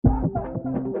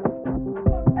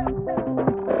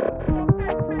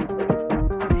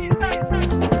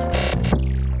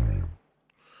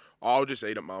I'll just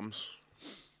eat at Mum's.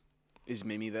 Is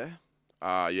Mimi there?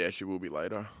 Yeah, she will be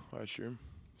later, I assume.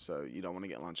 So you don't want to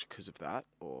get lunch because of that,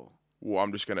 or? Well,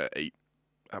 I'm just going to eat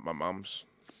at my mum's.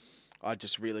 I'd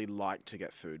just really like to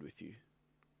get food with you.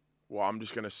 Well, I'm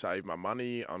just going to save my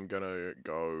money. I'm going to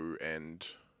go and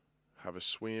have a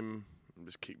swim and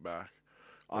just kick back.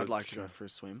 I'd like to go for a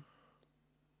swim.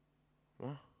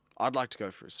 What? I'd like to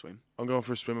go for a swim. I'm going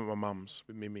for a swim at my mum's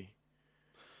with Mimi.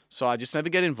 So I just never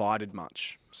get invited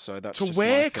much. So that's To just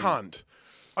where, my thing. cunt?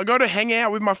 I go to hang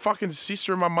out with my fucking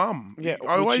sister and my mum. Yeah,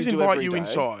 I which always you do invite every you day.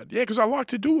 inside. Yeah, because I like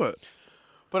to do it.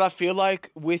 But I feel like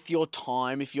with your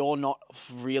time, if you're not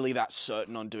really that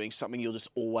certain on doing something, you'll just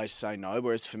always say no.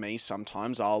 Whereas for me,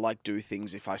 sometimes I'll like do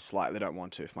things if I slightly don't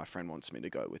want to, if my friend wants me to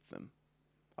go with them.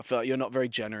 I feel like you're not very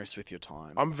generous with your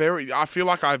time. I feel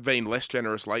like I've been less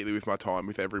generous lately with my time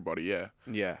with everybody, yeah.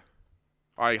 Yeah.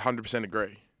 I 100%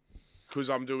 agree. Because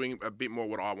I'm doing a bit more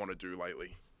what I want to do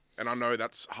lately. And I know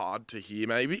that's hard to hear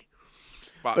maybe.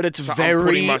 But it's I'm very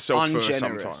putting myself first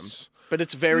ungenerous. sometimes. But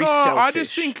it's very No,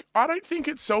 selfish. I don't think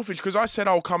it's selfish because I said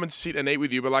I'll come and sit and eat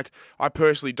with you, but like I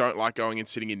personally don't like going and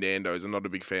sitting in Nando's. I'm not a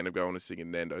big fan of going and sitting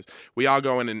in Nando's. We are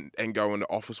going and going to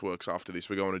Office Works after this.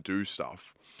 We're going to do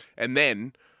stuff. And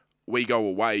then we go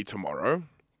away tomorrow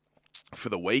for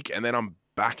the week and then I'm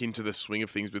back into the swing of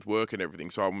things with work and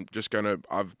everything. So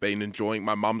I've been enjoying,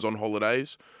 my mum's on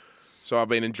holidays. So I've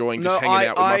been enjoying just hanging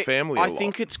out with my family a lot. I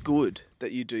think it's good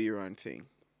that you do your own thing.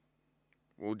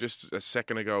 Well, just a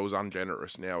second ago it was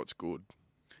ungenerous. Now it's good.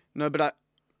 No, but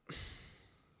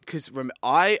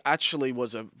I actually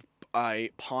was a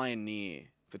pioneer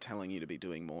for telling you to be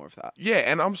doing more of that. Yeah,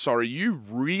 and I'm sorry, you're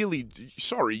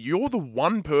the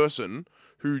one person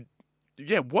who,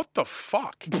 yeah, what the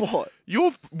fuck? What?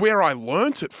 You're where I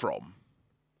learnt it from.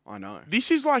 I know.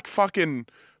 This is like fucking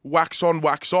wax on,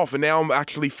 wax off, and now I'm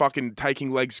actually fucking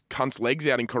taking cunts' legs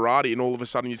out in karate, and all of a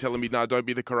sudden you're telling me, no, don't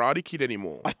be the karate kid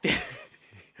anymore.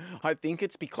 I think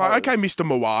it's because... Like, okay, Mr.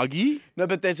 Miyagi. No,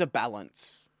 but there's a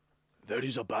balance. There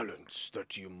is a balance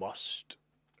that you must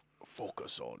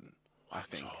focus on, I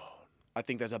think. I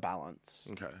think there's a balance.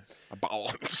 Okay. A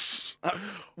balance.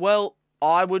 Well,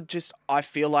 I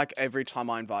feel like every time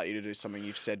I invite you to do something,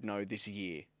 you've said no this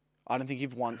year. I don't think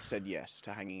you've once said yes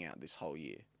to hanging out this whole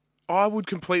year. I would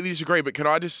completely disagree, but can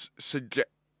I just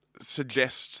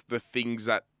suggest the things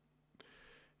that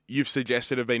you've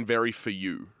suggested have been very for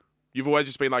you? You've always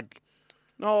just been like...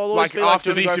 No, I'll always like be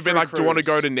after do you this, wanna you've go been for a like, do you want to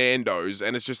go cruise? to Nando's?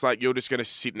 And it's just like, you're just going to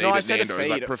sit and No, eat I at said a Nando's. feed.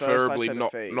 Like, At first, I preferably said a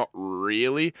feed. not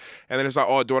really. And then it's like,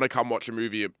 oh, do you want to come watch a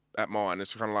movie at mine?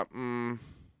 It's kind of like, And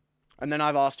then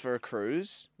I've asked for a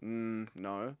cruise.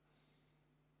 No.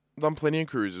 I've done plenty of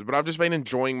cruises, but I've just been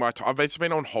enjoying my time. I've just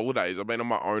been on holidays. I've been on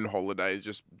my own holidays,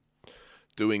 just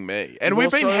doing me. And we've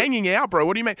been hanging out, bro.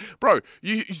 What do you mean? Bro,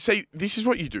 you see, this is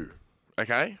what you do,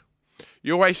 okay?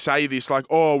 You always say this like,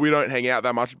 oh, we don't hang out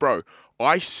that much. Bro,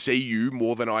 I see you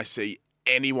more than I see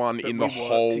anyone in the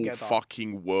whole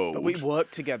fucking world. But we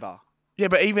work together. Yeah,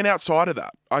 but even outside of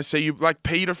that, I see you, like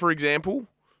Peter, for example,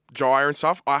 Jaya and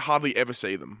stuff, I hardly ever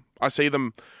see them. I see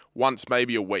them once,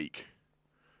 maybe a week.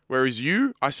 Whereas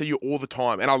you, I see you all the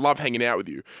time, and I love hanging out with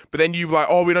you. But then you like,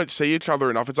 oh, we don't see each other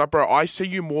enough. It's like, bro, I see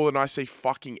you more than I see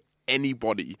fucking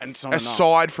anybody, and it's not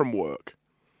aside from work.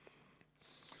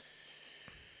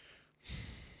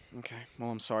 Okay, well,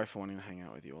 I'm sorry for wanting to hang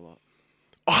out with you a lot.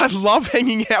 I love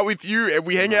hanging out with you, and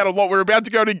we hang out a lot. We're about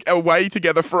to go away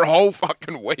together for a whole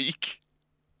fucking week.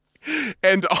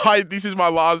 And this is my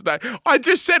last day. I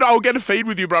just said I'll get a feed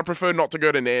with you, but I prefer not to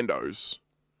go to Nando's.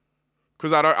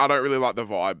 Because I don't really like the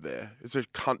vibe there. It's a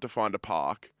cunt to find a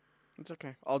park. It's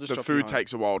okay. I'll just the drop food you home.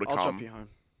 takes a while to I'll come. drop you home.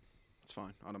 It's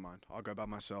fine. I don't mind. I'll go by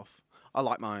myself. I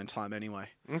like my own time anyway.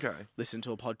 Okay. Listen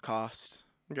to a podcast.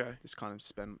 Okay. Just kind of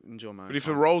enjoy my own But if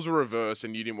time. the roles were reversed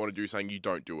and you didn't want to do something, you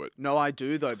don't do it. No, I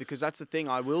do though, because that's the thing.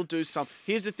 I will do some.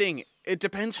 Here's the thing. It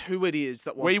depends who it is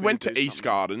that wants me We went to to do East something.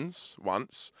 Gardens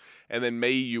once, and then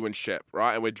me, you, and Shep,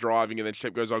 right? And we're driving, and then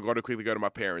Shep goes, I've got to quickly go to my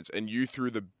parents. And you threw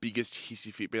the biggest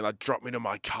hissy fit, being like, drop me to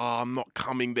my car. I'm not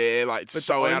coming there. Like, it's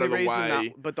so out of the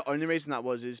way. But the only reason that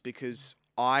was is because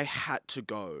I had to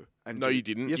go. No, you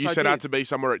didn't. Yes, you I said did. I had to be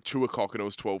somewhere at 2 o'clock, and it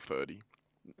was 12:30.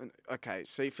 Okay,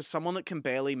 see, for someone that can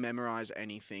barely memorize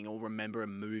anything or remember a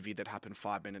movie that happened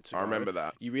 5 minutes ago, I remember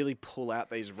that. You really pull out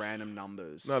these random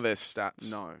numbers. No, they're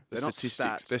stats. No, they're not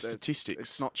statistics. stats. They're statistics.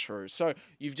 It's not true. So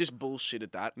you've just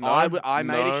bullshitted that. No, I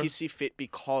made no. a hissy fit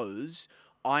because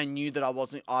I knew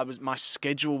that my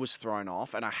schedule was thrown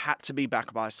off and I had to be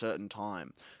back by a certain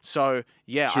time. So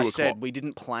yeah, 2 I o'clock. said we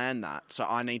didn't plan that, so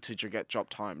I need to get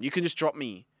dropped home. You can just drop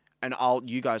me and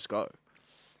you guys go.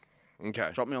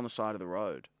 Okay. Drop me on the side of the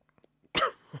road.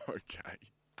 Okay.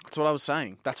 That's what I was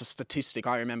saying. That's a statistic.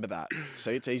 I remember that.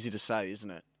 See, it's easy to say,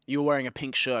 isn't it? You were wearing a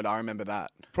pink shirt. I remember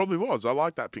that. Probably was. I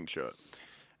like that pink shirt.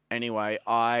 Anyway,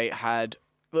 I had...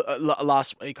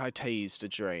 last week I teased a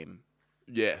dream.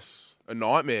 Yes. A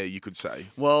nightmare, you could say.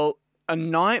 Well, a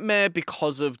nightmare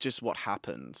because of just what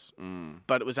happens.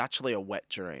 But it was actually a wet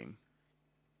dream.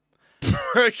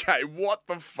 Okay, what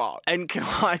the fuck? And can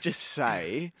I just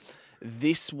say,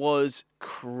 this was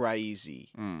crazy.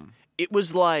 It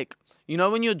was like, you know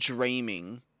when you're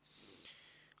dreaming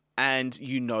and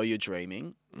you know you're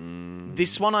dreaming?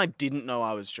 This one I didn't know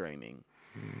I was dreaming.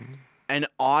 And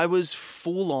I was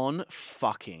full on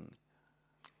fucking.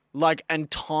 Like, and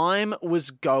time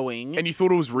was going. And you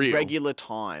thought it was real? Regular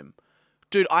time.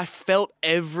 Dude, I felt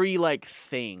every, like,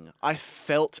 thing. I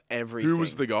felt everything. Who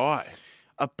was the guy?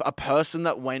 A person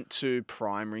that went to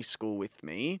primary school with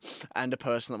me and a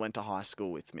person that went to high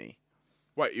school with me.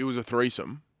 Wait, it was a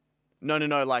threesome? No,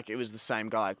 like, it was the same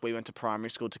guy. Like, we went to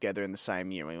primary school together in the same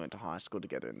year and we went to high school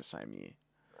together in the same year.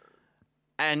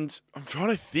 And... I'm trying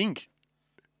to think.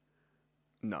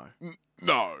 No.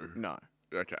 No.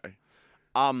 Okay.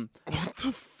 What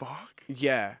the fuck?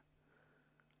 Yeah.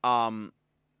 And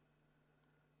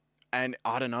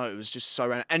I don't know, it was just so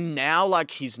random. And now,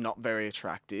 like, he's not very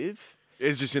attractive.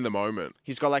 It's just in the moment.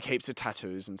 He's got, like, heaps of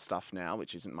tattoos and stuff now,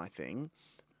 which isn't my thing.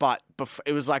 But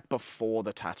it was, like, before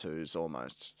the tattoos,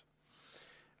 almost.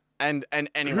 And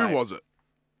anyway... Who was it?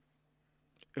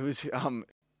 It was,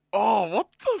 Oh,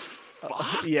 what the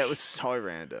fuck? Yeah, it was so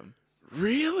random.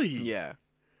 Really? Yeah.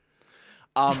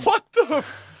 What the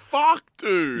fuck,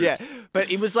 dude? Yeah,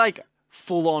 but it was, like,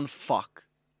 full-on fucking.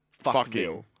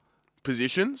 Fucking.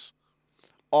 Positions?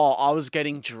 Oh, I was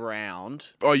getting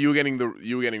drowned. Oh, you were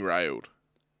getting railed.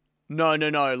 No.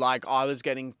 Like, I was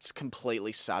getting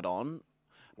completely sat on.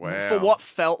 Wow. For what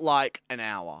felt like an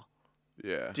hour.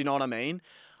 Yeah. Do you know what I mean?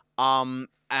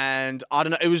 And I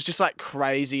don't know, it was just, like,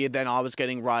 crazy. And then I was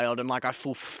getting railed and, like, I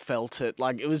full felt it.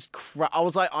 Like, it was, I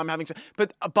was like, I'm having...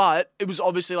 But it was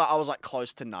obviously, like, I was, like,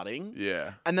 close to nutting.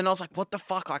 Yeah. And then I was like, what the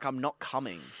fuck? Like, I'm not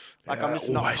coming. Like, Yeah, I'm just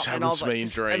that not... always And I was happens to me in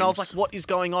like, dreams. and I was like, what is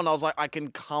going on? I was like, I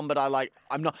can come, but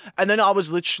I'm not... And then I was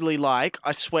literally like,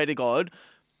 I swear to God,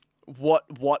 what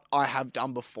I have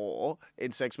done before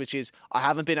in sex, which is I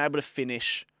haven't been able to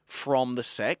finish from the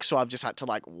sex, so I've just had to,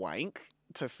 like, wank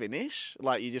to finish.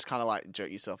 Like, you just kind of, like,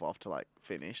 jerk yourself off to, like,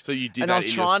 finish. So you did and that I was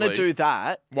in your trying to sleep? do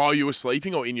that. While you were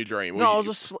sleeping or in your dream? No, I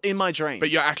was in my dream. But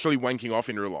you're actually wanking off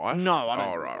in real life? No, I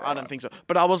don't. Oh, right. I don't think so.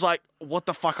 But I was like, what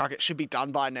the fuck? Like, it should be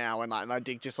done by now. And, like, my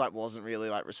dick just, like, wasn't really,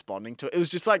 like, responding to it. It was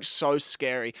just, like, so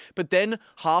scary. But then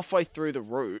halfway through the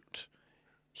route,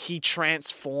 he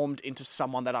transformed into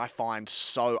someone that I find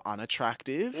so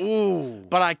unattractive. Ooh.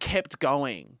 But I kept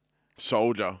going.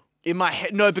 Soldier. In my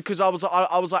head, no, because I was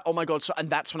like, oh my God. So, and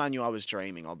that's when I knew I was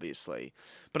dreaming, obviously.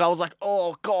 But I was like,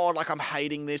 oh God, like, I'm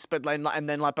hating this. But then,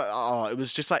 it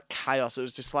was just like chaos. It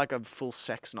was just like a full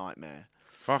sex nightmare.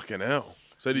 Fucking hell.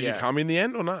 So did you Yeah. come in the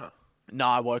end or not? No,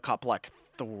 I woke up like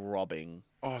throbbing.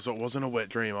 Oh, so it wasn't a wet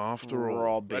dream after all.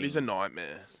 Throbbing. That is a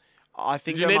nightmare. I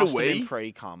think Did you there need a must have been wee?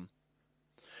 pre-cum.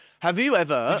 Have you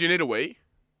ever? Did you need a wee?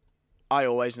 I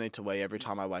always need to wee every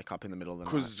time I wake up in the middle of the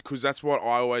night. Because that's what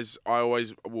I always,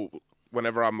 well,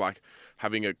 whenever I'm like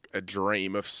having a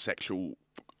dream of sexual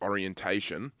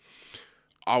orientation,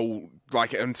 I'll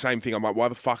like, and same thing, I'm like, why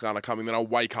the fuck aren't I coming? Then I'll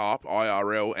wake up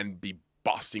IRL and be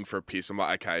busting for a piss. I'm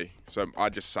like, okay, so I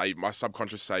just my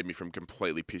subconscious saved me from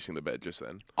completely pissing the bed just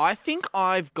then. I think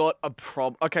I've got a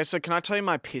problem. Okay, so can I tell you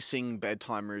my pissing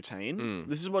bedtime routine?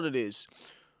 This is what it is.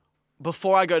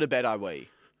 Before I go to bed, I wee.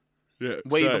 Yeah,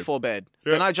 Wee same. before bed.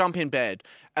 Yeah. Then I jump in bed.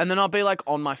 And then I'll be like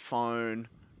on my phone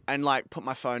and like put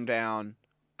my phone down,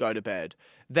 go to bed.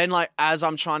 Then like as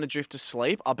I'm trying to drift to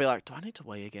sleep, I'll be like, do I need to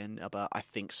wee again? But I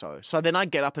think so. So then I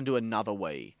get up and do another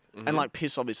wee. And like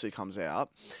piss obviously comes out.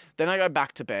 Then I go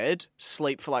back to bed,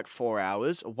 sleep for like 4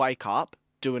 hours, wake up,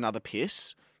 do another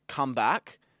piss, come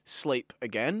back, sleep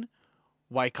again,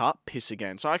 wake up, piss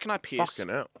again. So I reckon I piss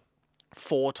Fucking hell.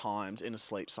 4 times in a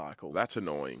sleep cycle. That's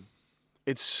annoying.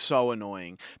 It's so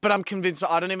annoying. But I'm convinced,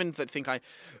 I don't even think I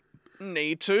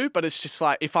need to, but it's just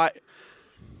like, if I,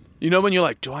 you know when you're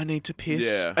like, do I need to piss?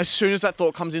 Yeah. As soon as that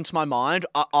thought comes into my mind,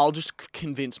 I'll just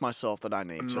convince myself that I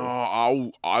need to.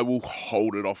 No, I will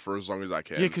hold it off for as long as I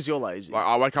can. Yeah, because you're lazy. Like,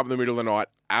 I wake up in the middle of the night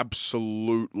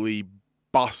absolutely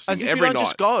busting As if every you don't night.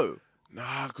 just go.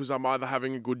 Nah, because I'm either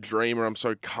having a good dream or I'm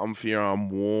so comfy or I'm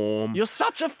warm. You're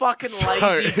such a fucking So-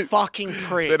 lazy fucking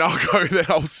prick. Then I'll go.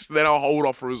 Then I'll hold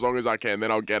off for as long as I can.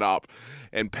 Then I'll get up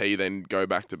and pee. Then go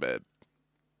back to bed.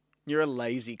 You're a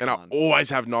lazy And I cunt.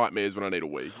 always have nightmares when I need a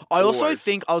wee. I also Always.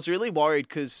 think I was really worried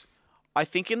because I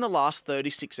think in the last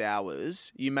 36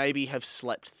 hours, you maybe have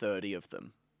slept 30 of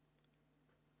them.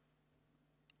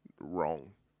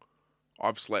 Wrong.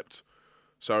 I've slept.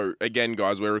 So again,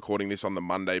 guys, we're recording this on the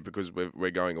Monday because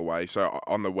we're going away. So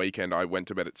on the weekend, I went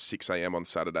to bed at 6 a.m. on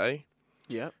Saturday.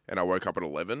 Yep. And I woke up at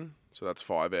 11. So that's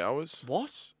 5 hours.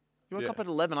 What? You woke up at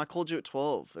 11. I called you at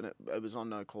 12, and it was on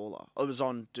no caller. It was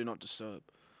on do not disturb.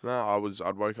 No,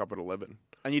 I'd woke up at 11.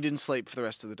 And you didn't sleep for the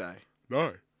rest of the day?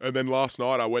 No. And then last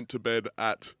night I went to bed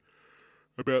at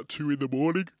about 2 in the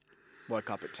morning.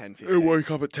 Woke up at 10:15. I woke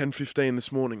up at 10:15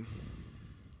 this morning.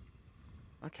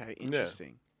 Okay,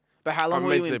 interesting. But how long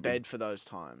were you in bed for those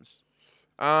times?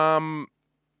 I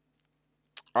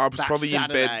was probably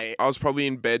Saturday. in bed. I was probably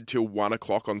in bed till 1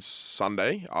 o'clock on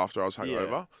Sunday after I was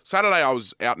hungover. Saturday I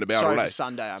was out and about all day.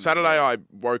 Sunday. Saturday I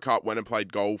woke up, went and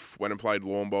played golf, went and played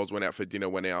lawn bowls, went out for dinner,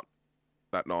 went out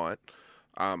that night.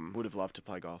 Would have loved to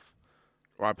play golf.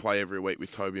 I play every week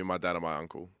with Toby and my dad and my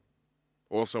uncle.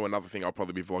 Also, another thing, I'll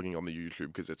probably be vlogging on the YouTube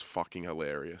because it's fucking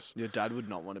hilarious. Your dad would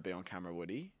not want to be on camera,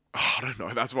 would he? Oh, I don't know.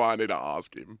 That's why I need to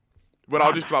ask him. But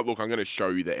I'll just be like, look, I'm going to show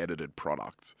you the edited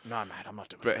product. No, mate, I'm not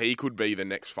doing But that. he could be the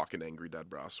next fucking angry dad,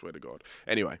 bro. I swear to God.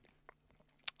 Anyway.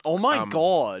 Oh, my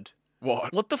God.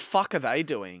 What? What the fuck are they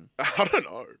doing? I don't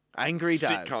know. Angry Sick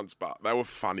dad. cunts, but they were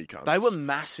funny cunts. They were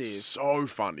massive. So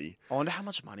funny. I wonder how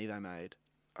much money they made.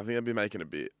 I think they'd be making a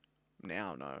bit.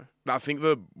 Now, no. I think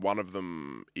one of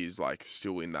them is like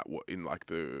still in like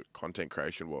the content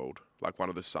creation world, like one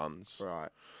of the sons. Right.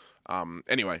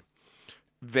 Anyway,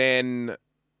 then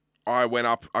I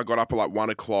got up at like 1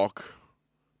 o'clock.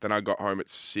 Then I got home at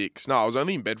 6. No, I was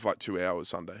only in bed for like 2 hours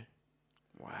Sunday.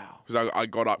 Wow. Because I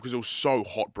got up because it was so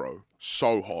hot, bro.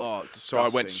 So hot. Oh, disgusting. So I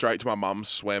went straight to my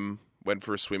mum's, went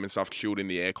for a swim and stuff, chilled in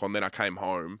the aircon. Then I came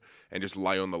home and just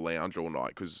lay on the lounge all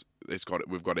night because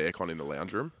we've got aircon in the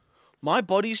lounge room. My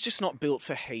body's just not built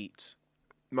for heat.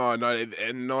 No,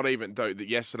 and not even though.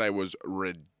 Yesterday was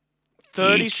ridiculous.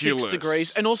 36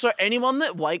 degrees. And also, anyone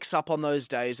that wakes up on those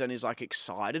days and is like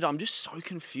excited, I'm just so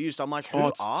confused. I'm like,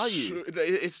 who are you?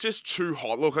 It's just too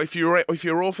hot. Look, if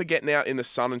you're all for getting out in the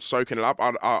sun and soaking it up,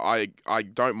 I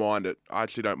don't mind it. I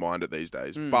actually don't mind it these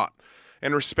days. But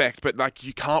and respect, but like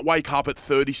you can't wake up at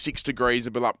 36 degrees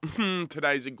and be like,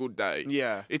 today's a good day.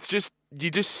 Yeah. It's just you're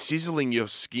just sizzling your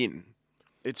skin.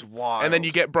 It's wild. And then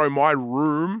you get, bro, my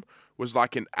room was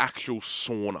like an actual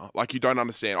sauna. Like, you don't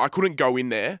understand. I couldn't go in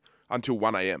there until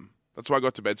 1 a.m. That's why I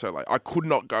got to bed so late. I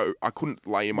couldn't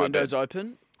lay in my bed. Windows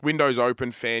open? Windows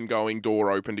open, fan going, door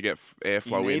open to get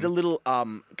airflow in. You need a little,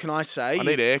 can I say? I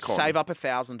need aircon. Save up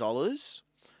 $1,000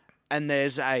 and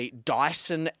there's a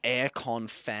Dyson aircon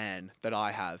fan that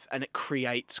I have and it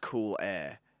creates cool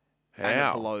air. How? And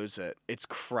it blows it. It's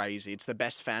crazy. It's the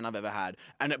best fan I've ever had.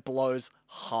 And it blows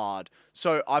hard.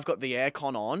 So I've got the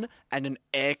aircon on and an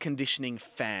air conditioning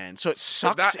fan. So it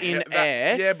sucks in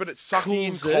air. Yeah, but it's sucking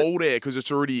in cold air because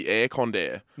it's already air-conned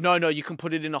air. No, you can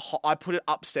put it in I put it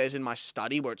upstairs in my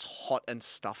study where it's hot and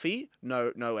stuffy.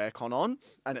 No aircon on.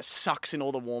 And it sucks in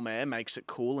all the warm air, makes it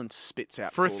cool and spits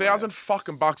out For cool $1,000 air.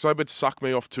 fucking bucks, I would suck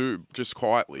me off too, just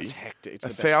quietly. It's hectic. It's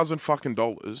the best. $1,000 fucking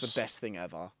dollars. It's the best thing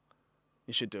ever.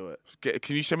 You should do it.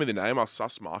 Can you send me the name? I'll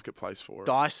suss Marketplace for it.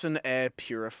 Dyson Air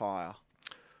Purifier.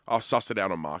 I'll suss it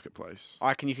out on Marketplace. I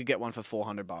reckon you could get one for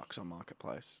 $400 on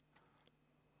Marketplace.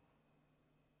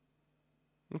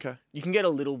 Okay. You can get a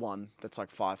little one that's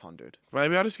like $500.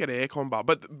 Maybe I'll just get aircon bar.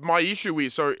 But my issue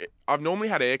is, so I've normally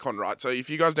had aircon, right? So if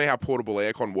you guys know how portable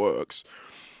aircon works,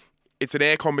 it's an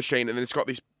aircon machine and then it's got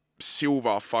this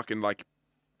silver fucking like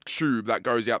tube that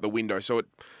goes out the window. So it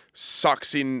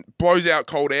sucks in, blows out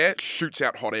cold air, shoots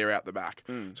out hot air out the back.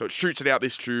 So it shoots it out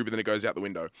this tube and then it goes out the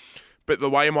window. But the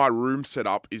way my room's set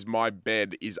up is my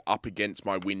bed is up against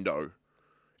my window.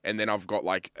 And then I've got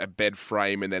like a bed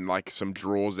frame and then like some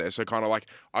drawers there. So kind of like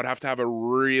I'd have to have a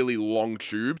really long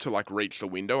tube to like reach the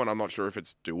window. And I'm not sure if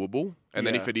it's doable. And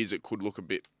then if it is, it could look a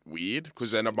bit weird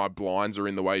because then my blinds are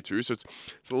in the way too. So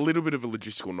it's a little bit of a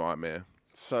logistical nightmare.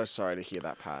 So sorry to hear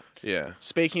that, Pat. Yeah.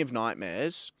 Speaking of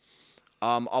nightmares,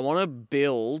 I want to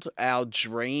build our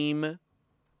dream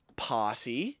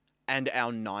party and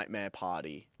our nightmare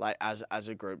party, like as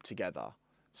a group together.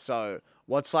 So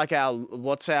what's our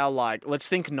let's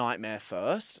think nightmare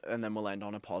first and then we'll end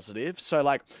on a positive. So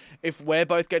like if we're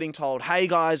both getting told, hey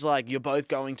guys, like you're both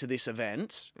going to this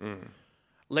event,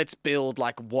 let's build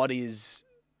like what is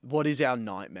our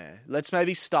nightmare? Let's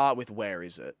maybe start with where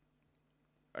is it?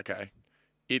 Okay.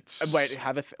 It's... Wait,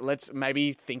 let's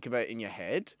maybe think of it in your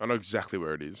head. I know exactly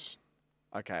where it is.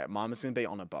 Okay, mine was going to be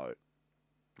on a boat.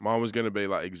 Mine was going to be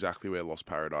like exactly where Lost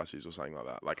Paradise is or something like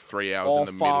that. Like 3 hours in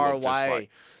the far middle of away.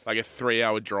 just like a 3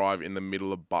 hour drive in the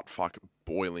middle of buttfuck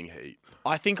boiling heat.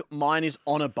 I think mine is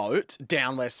on a boat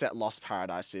down where Set Lost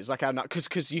Paradise is. Like, I'm not,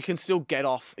 because you can still get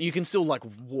off. You can still like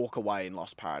walk away in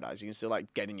Lost Paradise. You can still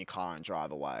like get in your car and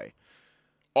drive away.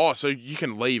 Oh, so you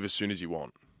can leave as soon as you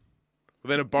want. Well,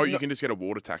 then a boat, you can just get a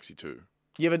water taxi too.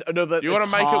 Yeah, but no, but You got to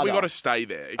it's make it. We harder. got to stay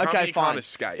there. It can't Okay, be, you fine. can't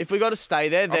escape. If we got to stay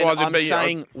there, then Otherwise it'd I'm be,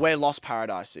 saying where Lost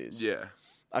Paradise is. Yeah.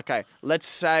 Okay, let's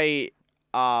say,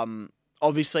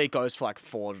 obviously it goes for like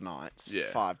 4 nights,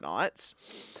 Yeah. 5 nights.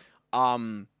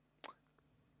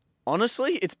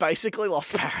 Honestly, it's basically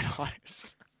Lost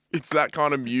Paradise. It's that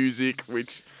kind of music,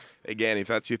 which, again, if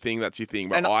that's your thing, that's your thing.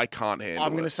 But And I can't handle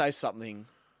I'm going to it. say something.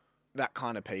 That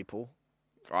kind of people.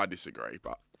 I disagree,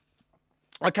 but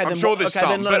Okay, I'm then sure there's okay,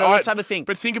 some. then but let's have a think.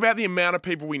 But think about the amount of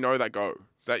people we know that go.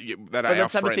 That are But our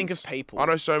let's have a friends. think of people. I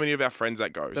know so many of our friends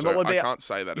that go. Then So what would be I can't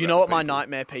say that. You about know what the my people.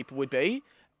 nightmare people would be?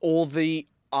 All the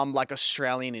like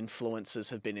Australian influencers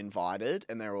have been invited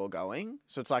and they're all going.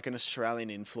 So it's like an Australian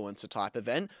influencer type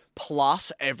event,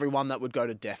 plus everyone that would go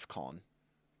to DEF CON.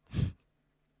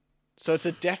 So it's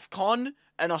a DEF CON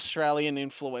and Australian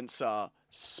influencer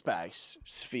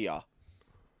sphere.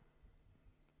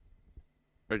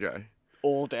 Okay.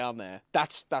 All down there.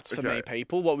 That's for me, Okay.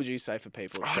 people. What would you say for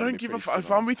people? It's I gotta don't be give a pretty fuck. If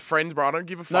similar. I'm with friends, bro, I don't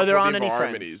give a fuck No, there what aren't the any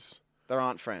environment friends. is. There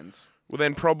aren't friends. Well,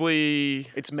 then probably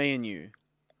It's me and you.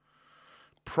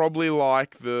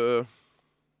 like the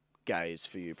Gays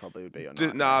for you probably would be your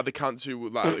the nightmare. cunts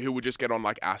who would just get on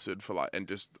like acid for like and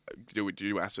just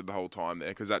do acid the whole time there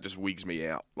because that just wigs me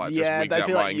out. Like just wigs they'd out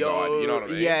be my like, anxiety. yo. You know what I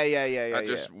mean? Yeah. That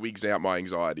just wigs out my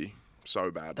anxiety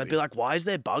so badly. They'd be like, why is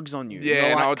there bugs on you? Yeah, You're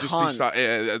and like, I'll just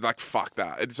be like, fuck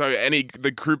that. And so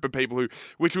the group of people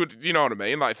which would, you know what I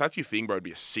mean? Like, if that's your thing, bro, it'd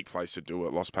be a sick place to do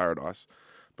it, Lost Paradise.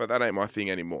 But that ain't my thing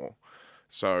anymore.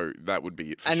 So that would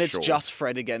be it for And it's sure. just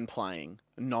Fred again playing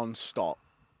non-stop.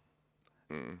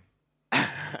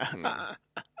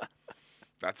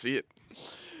 That's it.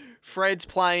 Fred's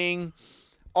playing.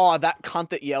 Oh, that cunt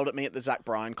that yelled at me at the Zach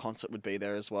Bryan concert would be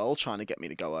there as well, trying to get me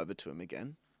to go over to him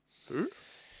again. Who?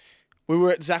 We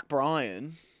were at Zach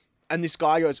Bryan, and this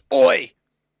guy goes, "Oi!"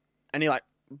 And he like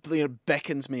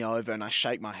beckons me over, and I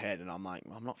shake my head, and I'm like,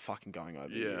 I'm not fucking going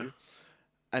over you.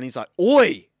 And he's like,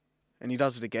 "Oi!" And he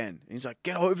does it again. And he's like,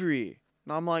 "Get over here."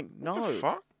 And I'm like, "No." What the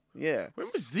fuck? Yeah. When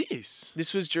was this?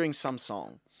 This was during some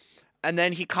song. And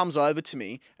then he comes over to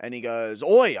me and he goes,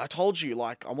 "Oi, I told you,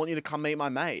 like, I want you to come meet my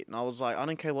mate." And I was like, "I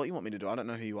don't care what you want me to do. I don't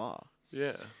know who you are."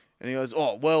 Yeah. And he goes,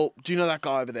 "Oh, well, do you know that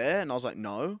guy over there?" And I was like,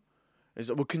 "No." He's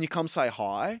like, "Well, can you come say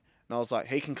hi?" And I was like,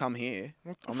 "He can come here.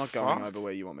 I'm not going fuck? over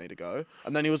where you want me to go."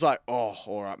 And then he was like, "Oh,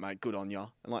 all right, mate, good on ya."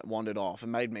 And like wandered off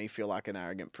and made me feel like an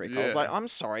arrogant prick. I was Yeah. like, "I'm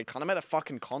sorry, cunt. I'm at a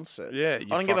fucking concert. Yeah, I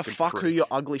don't give a fucking fuck who prick. your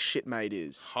ugly shit mate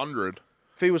is. 100.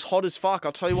 If he was hot as fuck,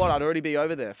 I'll tell you what, I'd already be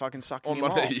over there fucking sucking On him my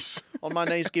off. knees. On my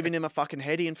knees, giving him a fucking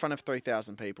heady in front of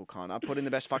 3,000 people, cunt. I put in the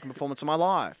best fucking performance of my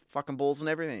life. Fucking balls and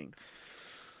everything.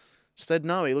 Instead,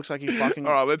 no, he looks like he fucking...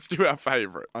 All right, let's do our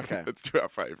favourite. Okay. Let's do our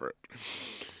favourite.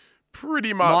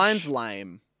 Pretty much. Mine's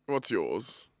lame. What's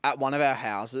yours? At one of our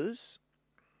houses,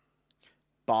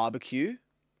 barbecue,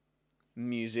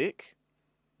 music,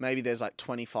 maybe there's like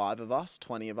 25 of us,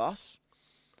 20 of us,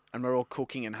 and we're all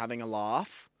cooking and having a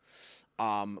laugh,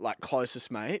 like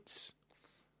closest mates,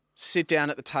 sit down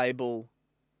at the table,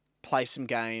 play some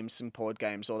games, some board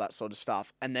games, all that sort of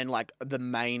stuff, and then like the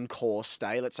main core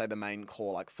stay, let's say the main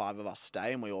core, like 5 of us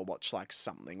stay, and we all watch like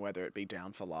something, whether it be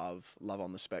Down for Love, Love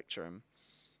on the Spectrum,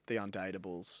 The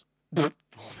Undateables, but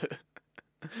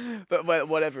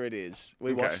whatever it is,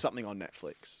 we watch Okay. something on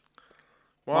Netflix.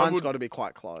 Mine Mine's would, got to be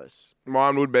quite close.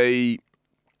 mine would be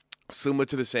similar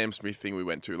to the Sam Smith thing we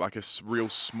went to, like a real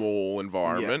small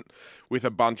environment with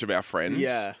a bunch of our friends.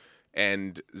 Yeah.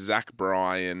 And Zach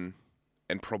Bryan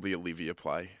and probably Olivia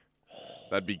play.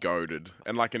 That'd be goated.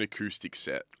 And like an acoustic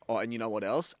set. Oh, and you know what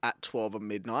else? At 12 of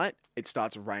midnight, it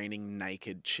starts raining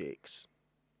naked chicks.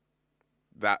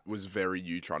 That was very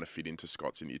you trying to fit into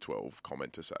Scott's in year 12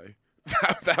 comment to say.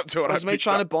 That's what That was I me picked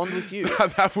trying to up. bond with you.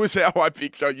 That was how I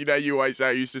pictured. You know, you always say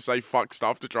I used to say fuck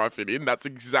stuff to try and fit in. That's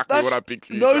exactly what I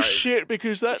pictured you no saying. shit,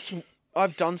 because that's...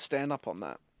 I've done stand-up on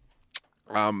that.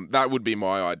 That would be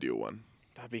my ideal one.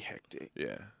 That'd be hectic.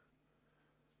 Yeah.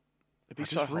 It'd be I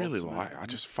so just really wholesome, like. man. I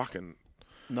just fucking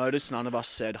Notice none of us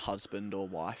said husband or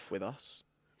wife with us.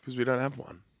 because we don't have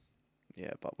one.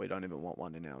 Yeah, but we don't even want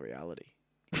one in our reality.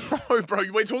 No, bro,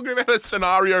 we're talking about a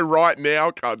scenario right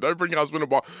now, cunt. Don't bring husband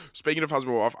and wife. Speaking of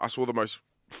husband and wife, I saw the most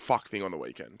fuck thing on the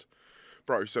weekend,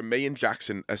 bro. So me and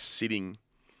Jackson are sitting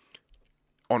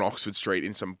on Oxford Street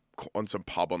on some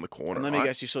pub on the corner. And let me right?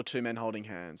 guess, you saw 2 men holding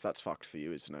hands. That's fucked for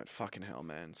you, isn't it? Fucking hell,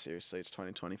 man. Seriously, it's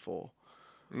 2024.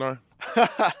 No.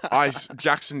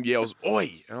 Jackson yells,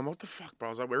 "Oi!" And I'm like, "What the fuck, bro?"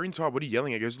 I was like, "We're inside. What are you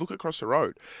yelling at?" He goes, "Look across the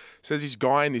road." So there's this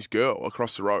guy and this girl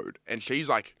across the road, and she's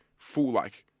like full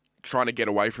like trying to get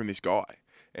away from this guy,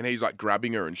 and he's like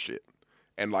grabbing her and shit,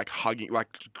 and like hugging,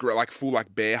 like full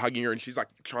like bear hugging her, and she's like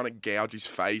trying to gouge his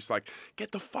face, like,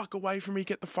 "Get the fuck away from me!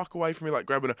 Get the fuck away from me!" Like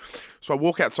grabbing her. So I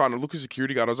walk outside and I look at the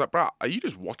security guard. I was like, "Bro, are you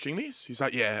just watching this?" He's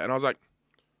like, "Yeah," and I was like,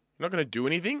 "You're not gonna do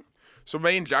anything?" So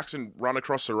me and Jackson run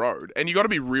across the road, and you got to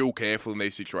be real careful in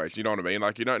these situations. You know what I mean?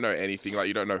 Like, you don't know anything. Like,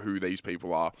 you don't know who these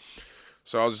people are.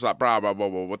 So I was just like, blah, blah, blah,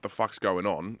 blah, what the fuck's going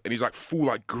on? And he's like full,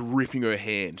 like gripping her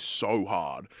hand so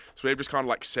hard. So we've just kind of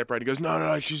like separated. He goes,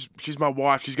 no, she's my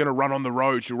wife. She's going to run on the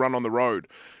road. She'll run on the road.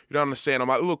 You don't understand. I'm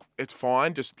like, look, it's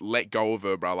fine. Just let go of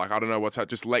her, bro. Like, I don't know what's happening.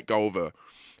 Just let go of her.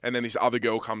 And then this other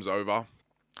girl comes over,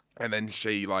 and then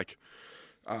she like,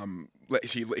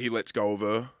 he lets go of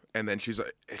her. And then she's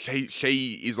like,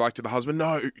 she is like to the husband,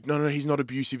 no, he's not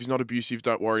abusive. He's not abusive.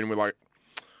 Don't worry. And we're like,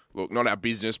 look, not our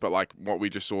business, but like what we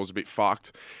just saw is a bit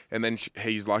fucked. And then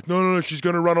he's like, no, she's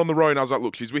going to run on the road. And I was like,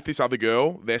 look, she's with this other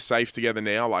girl. They're safe together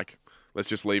now. Like, let's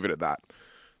just leave it at that.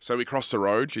 So we cross the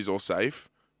road. She's all safe.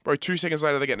 Bro, 2 seconds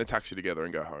later, they get in a taxi together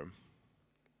and go home.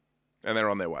 And they're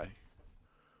on their way.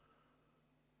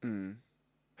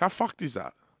 How fucked is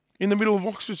that? In the middle of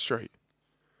Oxford Street.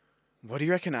 What do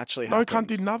you reckon actually happened? No cunt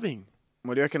did nothing.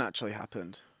 What do you reckon actually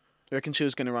happened? You reckon she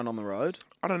was going to run on the road?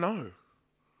 I don't know.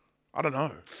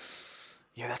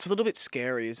 Yeah, that's a little bit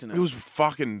scary, isn't it? It was a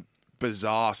fucking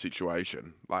bizarre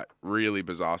situation. Like, really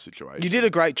bizarre situation. You did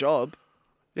a great job.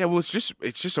 Yeah, well, it's just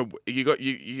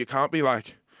you can't be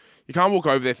like, you can't walk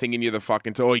over there thinking you're the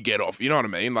fucking get off. You know what I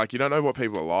mean? Like, you don't know what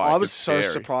people are like. I was It's so scary.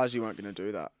 surprised you weren't going to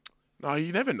do that. No,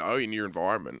 you never know in your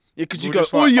environment. Yeah, because you We're go,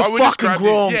 just oh, like, you we just fucking grabbed him.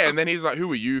 Gronk. Yeah, and then he's like,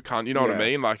 who are you, cunt? You know what I Yeah.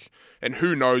 mean? Like, and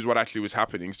who knows what actually was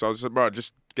happening. So I was like, bro,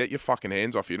 just get your fucking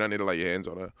hands off her. You don't need to lay your hands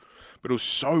on her. But it was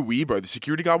so weird, bro. The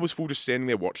security guard was full just standing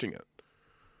there watching it.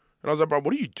 And I was like, bro,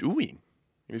 what are you doing?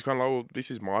 And he's kind of like, well, this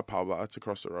is my pub. Like, it's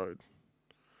across the road.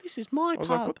 This is my I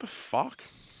was like, what the fuck?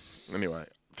 Anyway,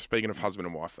 speaking of husband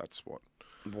and wife, that's what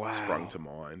sprung to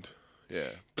mind. Yeah.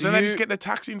 But then they just get in a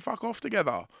taxi and fuck off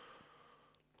together.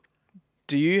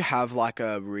 Do you have like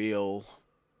a real...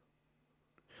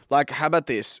 Like, how about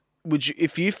this? Would you,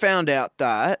 if you found out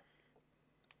that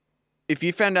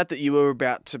you were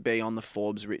about to be on the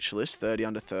Forbes rich list, 30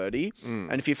 under 30,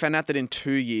 and if you found out that in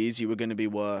 2 years you were going to be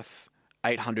worth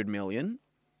 800 million,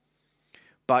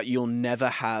 but you'll never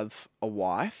have a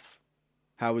wife,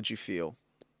 how would you feel?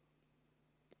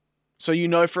 So you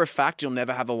know for a fact you'll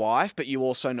never have a wife, but you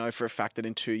also know for a fact that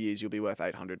in 2 years you'll be worth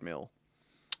 800 mil.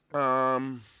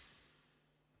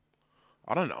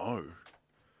 I don't know.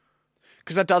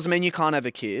 Because that does mean you can't have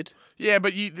a kid. Yeah,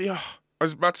 but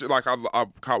as much like I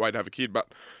can't wait to have a kid,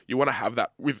 but you want to have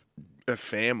that with a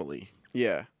family.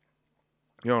 Yeah.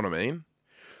 You know what I mean?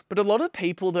 But a lot of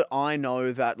people that I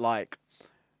know that like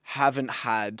haven't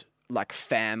had like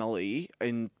family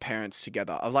and parents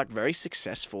together are like very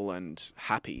successful and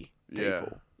happy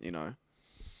people, you know?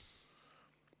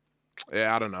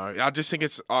 Yeah, I don't know. I just think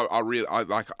it's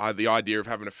the idea of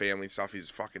having a family and stuff is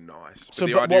fucking nice. But So,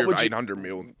 the but idea what of would you- 800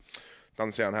 mil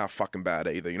doesn't sound half fucking bad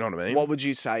either. You know what I mean? What would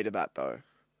you say to that though?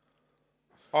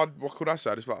 What could I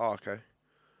say? Just like, oh, okay.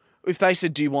 If they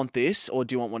said, do you want this or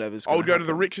do you want whatever's I going would go to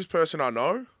the richest person I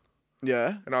know,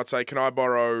 Yeah. and I'd say, can I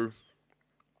borrow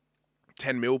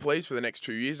 10 mil, please, for the next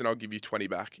 2 years, and I'll give you 20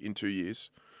 back in 2 years.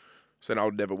 So then I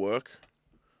would never work.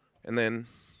 And then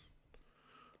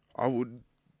I would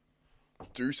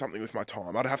do something with my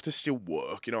time. I'd have to still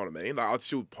work, you know what I mean? Like, I'd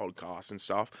still podcast and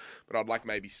stuff, but I'd like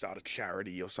maybe start a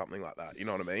charity or something like that, you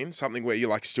know what I mean? Something where you're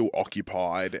like still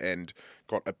occupied and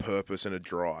got a purpose and a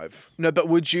drive. No, but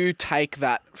would you take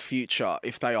that future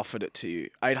if they offered it to you?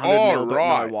 800 mil, but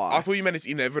right. no wife. I thought you meant it's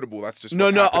inevitable. That's just No,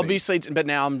 what's happening. obviously, but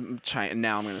now I'm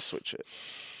now I'm going to switch it.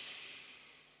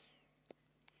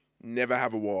 Never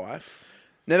have a wife.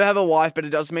 Never have a wife, but it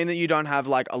does mean that you don't have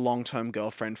like a long-term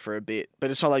girlfriend for a bit.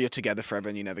 But it's not like you're together forever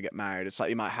and you never get married. It's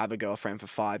like you might have a girlfriend for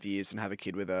 5 years and have a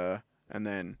kid with her, and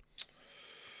then...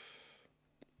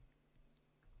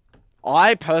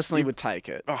 I personally would take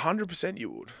it. 100% you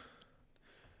would.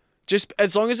 Just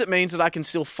as long as it means that I can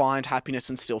still find happiness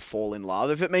and still fall in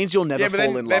love. If it means you'll never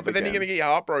fall in love but then again. you're going to get your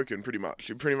heart broken, pretty much.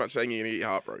 You're pretty much saying you're going to get your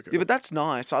heart broken. Yeah, but that's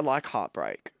nice. I like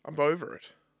heartbreak. I'm over it.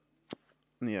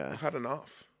 Yeah. I've had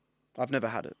enough. I've never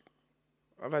had it.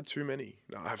 I've had too many.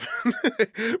 No, I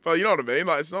haven't. But you know what I mean?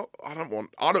 Like, it's not, I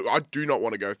do not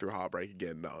want to go through heartbreak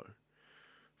again, no.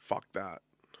 Fuck that.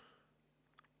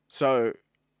 So,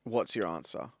 what's your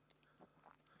answer?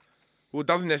 Well, it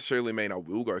doesn't necessarily mean I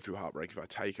will go through heartbreak if I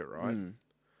take it, right? Mm.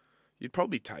 You'd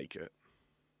probably take it.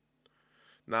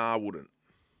 Nah, I wouldn't.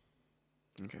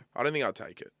 Okay. I don't think I'd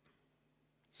take it.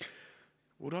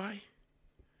 Would I?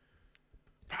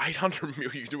 For 800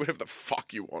 mil, you could do whatever the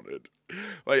fuck you wanted.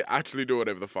 Like, actually do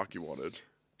whatever the fuck you wanted.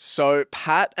 So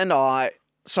Pat and I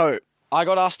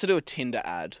got asked to do a Tinder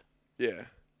ad, Yeah.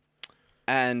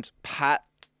 and Pat,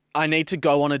 I need to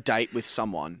go on a date with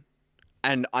someone,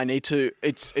 and I need to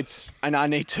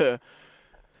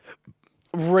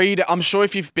read. I'm sure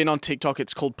if you've been on TikTok,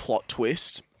 it's called Plot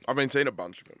Twist. I've been seeing a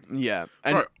bunch of them. Yeah,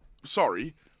 and Bro,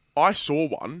 sorry. I saw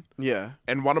one, yeah,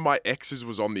 and one of my exes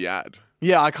was on the ad.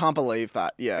 yeah, I can't believe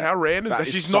that. Yeah, How random is that?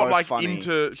 is She's so not like funny.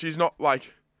 she's not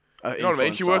like, you know what I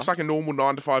mean? She Influencer. works like a normal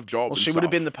 9-to-5 job. Well, and she would have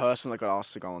stuff. been the person that got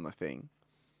asked to go on the thing.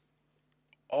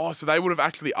 Oh, so they would have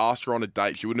actually asked her on a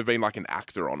date. She wouldn't have been like an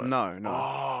actor on it. No.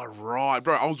 Oh, right.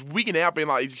 Bro, I was wigging out being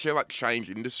like, she like changed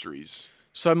industries.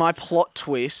 So my plot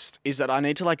twist is that I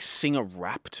need to like sing a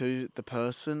rap to the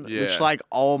person, Yeah. which like,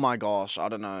 oh my gosh, I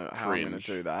don't know how I'm going Cringe.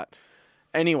 to do that.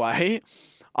 Anyway,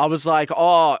 I was like,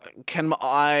 oh, can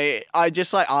I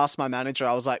just like asked my manager,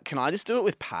 I was like, can I just do it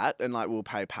with Pat and like we'll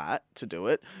pay Pat to do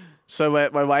it? So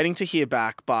we're waiting to hear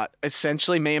back, but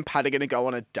essentially me and Pat are going to go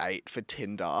on a date for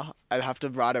Tinder and have to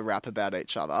write a rap about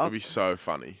each other. It'd be so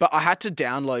funny. But I had to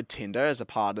download Tinder as a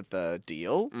part of the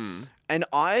deal. And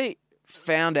I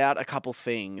found out a couple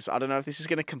things. I don't know if this is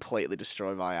going to completely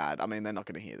destroy my ad. I mean, they're not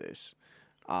going to hear this.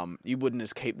 You wouldn't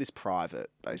just keep this private,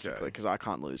 basically, because I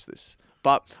can't lose this.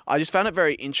 But I just found it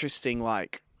very interesting,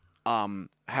 like,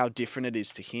 how different it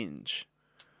is to Hinge.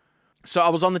 So I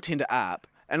was on the Tinder app,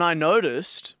 and I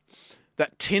noticed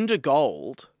that Tinder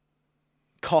Gold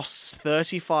costs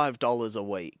 $35 a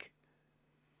week.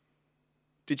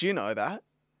 Did you know that?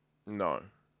 No.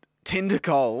 Tinder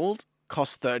Gold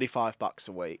costs $35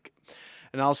 a week.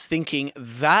 And I was thinking,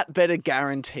 that better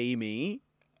guarantee me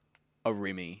a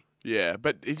Rimmy. Yeah,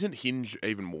 but isn't Hinge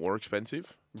even more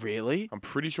expensive? Really? I'm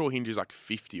pretty sure Hinge is like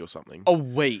 50 or something. A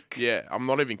week? Yeah, I'm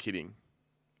not even kidding.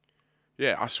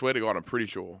 Yeah, I swear to God, I'm pretty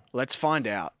sure. Let's find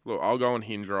out. Look, I'll go on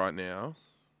Hinge right now.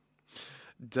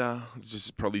 Duh. It's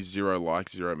just probably 0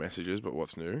 likes, 0 messages, but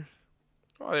what's new?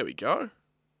 Oh, there we go.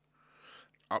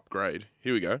 Upgrade.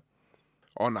 Here we go.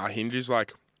 Oh, nah, Hinge is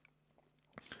like...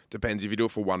 Depends. If you do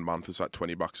it for 1 month, it's like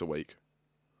 $20 a week.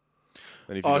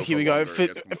 And if you do it Here we go. longer, For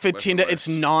it gets for less and Tinder, less. it's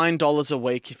 $9 a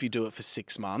week if you do it for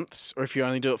 6 months. Or if you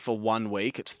only do it for 1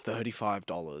 week, it's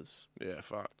 $35. Yeah,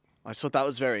 fuck. I thought that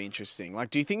was very interesting.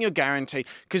 Like, do you think you're guaranteed?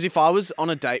 Because if I was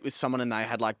on a date with someone and they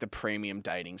had like the premium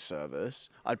dating service,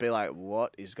 I'd be like,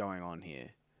 what is going on here?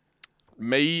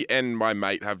 Me and my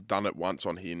mate have done it once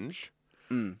on Hinge,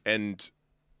 and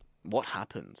What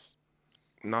happens?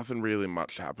 nothing really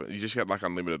much happened. You just get like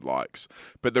unlimited likes.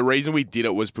 But the reason we did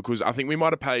it was because I think we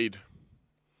might have paid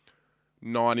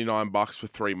 $99 for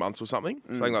 3 months or something.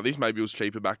 Something like this. Maybe it was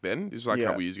cheaper back then. This was like a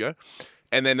couple years ago.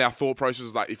 And then our thought process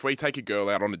was like, if we take a girl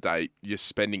out on a date, you're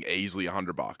spending easily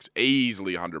 $100.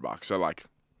 Easily $100. So like,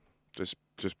 just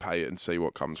pay it and see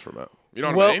what comes from it. You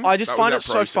know what I mean? I just That was find our it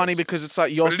so process. funny because it's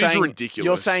like you're But it is saying ridiculous.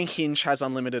 you're saying Hinge has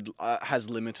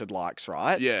limited likes,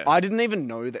 right? Yeah. I didn't even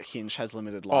know that Hinge has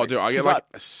limited likes. Oh, dude, I get 'Cause, like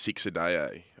 6 a day,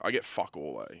 eh? I get fuck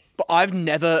all, eh? but I've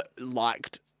never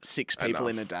liked 6 people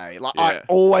in a Enough. day. Like Yeah. I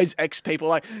always X people.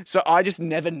 Like so, I just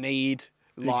never need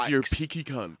likes. You're a picky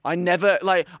cunt. I never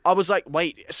like. I was like,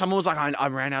 wait. Someone was like, I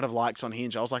ran out of likes on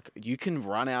Hinge. I was like, you can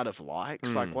run out of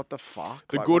likes. Like, what the fuck?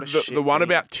 The Like, good, what a the shit one thing.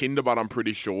 about Tinder, but I'm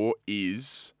pretty sure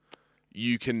is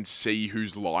you can see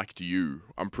who's liked you.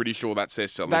 I'm pretty sure that's their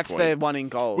selling That's point. their one in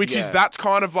gold. Which is yeah. that's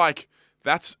kind of like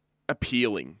that's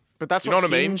appealing. But that's you what know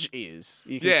what I mean? Hinge is.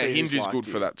 You can Yeah, see Hinge who's is liked good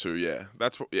you. for that too. Yeah,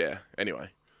 that's what. Yeah. Anyway,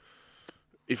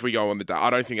 if we go on the date, I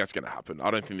don't think that's going to happen.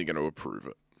 I don't think they're going to approve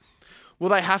it. Well,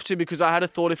 they have to because I had a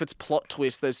thought if it's plot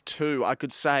twist, there's 2. I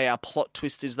could say our plot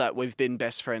twist is that we've been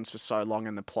best friends for so long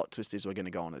and the plot twist is we're going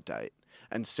to go on a date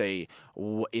and see,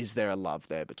 is there a love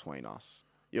there between us?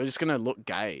 You're just going to look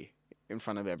gay in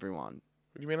front of everyone.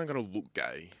 What do you mean I'm going to look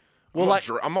gay? Well,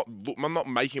 I'm not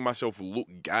making myself look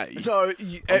gay. No,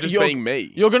 I'm just being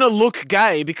me. You're going to look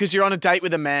gay because you're on a date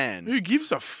with a man. Who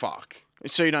gives a fuck?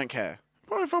 So you don't care.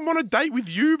 Well, if I'm on a date with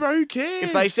you, bro, who cares?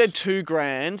 If they said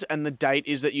 $2,000 and the date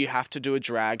is that you have to do a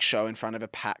drag show in front of a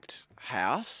packed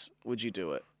house, would you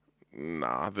do it?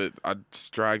 Nah,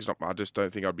 drag's not. I just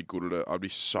don't think I'd be good at it. I'd be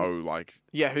so like.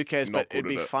 Yeah, who cares? Not But good it'd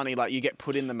be at it. funny. Like you get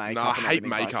put in the makeup. Nah, I and hate everything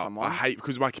by makeup. someone. I hate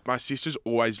because my sisters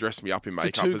always dressed me up in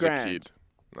makeup as a $2,000. kid.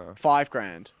 No,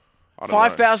 $5,000. I don't know.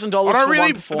 $5,000 I for don't really.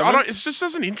 one performance. I don't. It just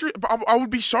doesn't interest. But I would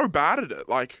be so bad at it.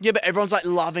 Like, Yeah, but everyone's like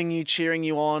loving you, cheering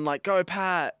you on, like go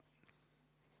Pat.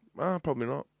 probably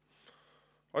not.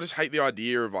 I just hate the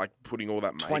idea of like putting all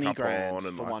that makeup $20,000 on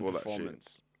and for like one all that shit.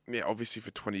 performance. Yeah, obviously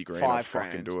for 20 grand, 5 I'd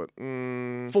fucking grand. do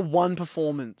it. For one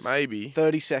performance. Maybe.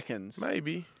 30 seconds.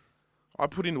 Maybe. I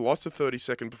put in lots of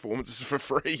 30-second performances for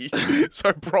free,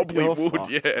 so probably You're would,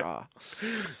 fucked, yeah. bruh.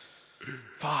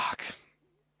 Fuck.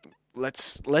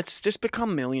 Let's just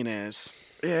become millionaires.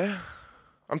 Yeah.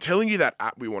 I'm telling you, that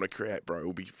app we want to create, bro,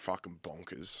 will be fucking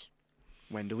bonkers.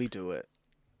 When do we do it?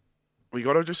 We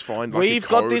got to just find, like, We've a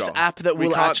got this coder. app that We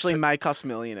will can't actually t- make us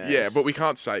millionaires. Yeah, but we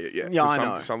can't say it yet. Yeah, 'cause I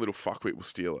know. Some little fuckwit will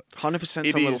steal it. 100%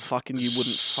 It some little is fucking you wouldn't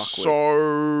fuck with.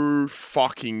 So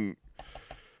fucking...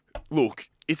 Look,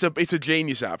 it's a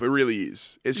genius app. It really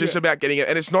is. It's just about getting it.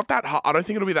 And it's not that hard. I don't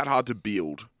think it'll be that hard to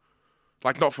build.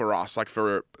 Like, not for us. Like,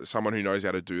 for someone who knows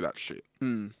how to do that shit.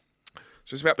 It's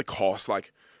just about the cost.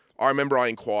 Like, I remember I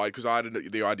inquired because I had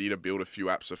the idea to build a few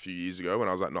apps a few years ago when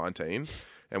I was like 19.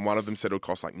 And one of them said it would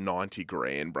cost like 90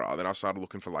 grand, bro. Then I started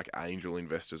looking for like angel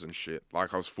investors and shit.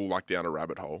 Like, I was full like down a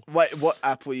rabbit hole. Wait, what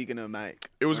app were you going to make?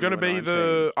 It was going to be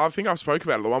 19? I think I spoke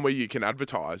about it, the one where you can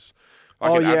advertise. Like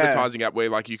Oh, advertising app where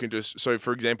like you can just, so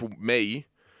for example,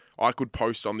 I could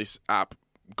post on this app,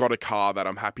 got a car that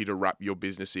I'm happy to wrap your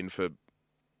business in for,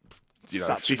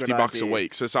 Such a good $50 a idea.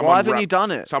 week. So Why haven't you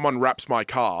done it? Someone wraps my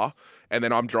car and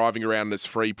then I'm driving around and it's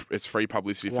free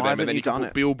publicity for Why them. haven't And then you you can done put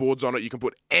it? billboards on it. You can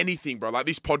put anything, bro. Like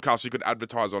this podcast, you could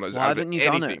advertise on it. Why haven't you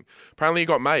done anything. it? Apparently it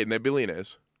got made and they're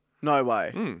billionaires. No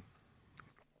way. Mm.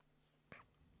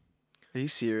 Are you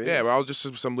serious? Yeah, well, I was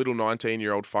just some little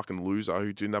 19-year-old fucking loser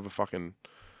who didn't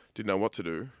know what to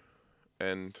do.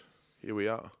 And here we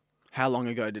are. How long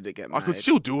ago did it get made? I could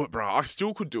still do it, bro. I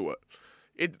still could do it.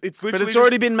 It's literally But it's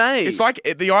already been made. It's like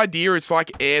the idea. It's like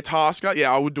Airtasker.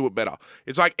 Yeah, I would do it better.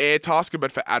 It's like Airtasker,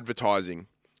 but for advertising.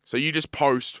 So you just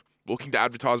post looking to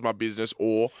advertise my business,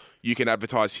 or you can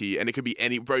advertise here, and it could be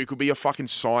bro. It could be a fucking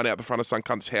sign out the front of some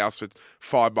cunt's house for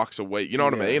 $5 a week. You know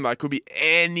what I mean? Like, it could be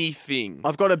anything.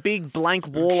 I've got a big blank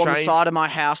wall on the Change- side of my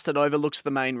house that overlooks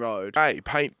the main road. Hey,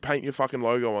 paint your fucking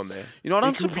logo on there. You know what It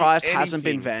I'm could be surprised hasn't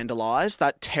been anything. vandalised?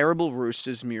 That terrible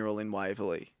Roosters mural in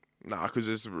Waverley. Nah, because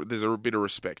there's a bit of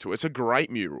respect to it. It's a great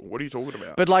mural. What are you talking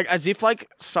about? But like, as if like,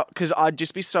 because I'd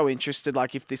just be so interested.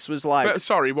 Like, if this was like, But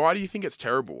sorry, why do you think it's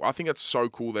terrible? I think it's so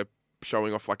cool they're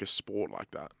showing off like a sport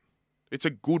like that. It's a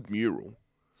good mural.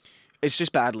 it's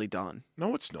just badly done.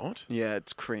 No, it's not. Yeah,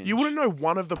 it's cringe. You wouldn't know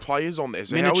one of the players on there.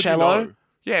 So how would you Minicello? know?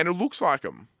 Yeah, and it looks like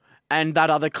him. And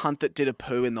that other cunt that did a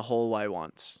poo in the hallway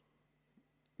once.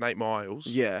 Nate Miles.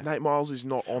 Yeah. Nate Miles is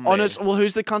not on there. Honest. Well,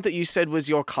 who's the cunt that you said was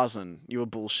your cousin? You were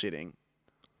bullshitting.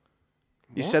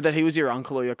 You What? said that he was your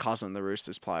uncle or your cousin, the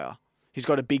Roosters player. He's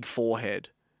got a big forehead.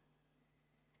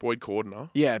 Boyd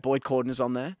Cordner. Yeah, Boyd Cordner's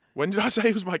on there. When did I say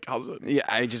he was my cousin? Yeah,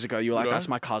 ages ago. You were like, Did I? that's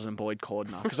my cousin, Boyd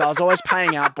Cordner. Because I was always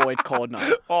paying out Boyd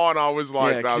Cordner. Oh, and I was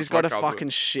like, Yeah, because that's he's got my a cousin. fucking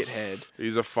shithead.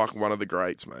 He's one of the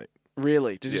greats, mate.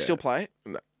 Really? Does he Yeah. still play?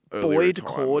 No, early Boyd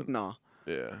retirement. Cordner.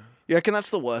 Yeah. You reckon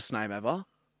that's the worst name ever?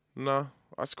 No,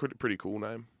 that's a pretty cool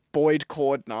name. Boyd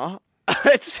Cordner.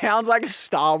 It sounds like a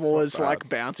Star Wars bad. like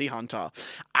bounty hunter.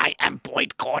 I am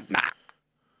Boyd Cordner.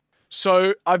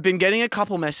 So I've been getting a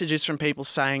couple messages from people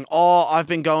saying, "Oh, I've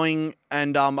been going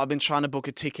and I've been trying to book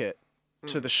a ticket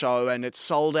to the show and it's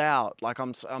sold out. Like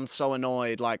I'm so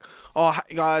annoyed. Like, oh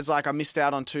guys, like I missed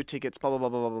out on 2 tickets. Blah blah blah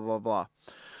blah blah blah blah."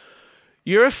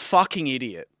 You're a fucking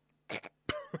idiot.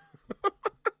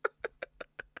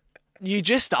 You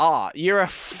just are. You're a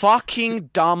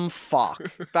fucking dumb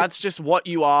fuck. That's just what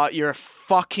you are. You're a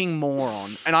fucking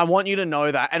moron. And I want you to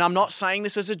know that. And I'm not saying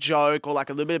this as a joke or like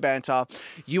a little bit of banter.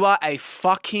 You are a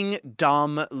fucking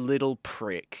dumb little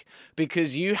prick.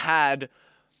 Because you had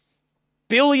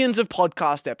billions of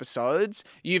podcast episodes.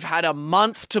 You've had a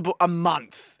month to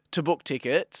book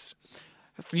tickets.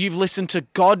 You've listened to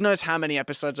God knows how many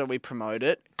episodes that we promote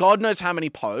it. God knows how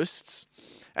many posts.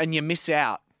 And you miss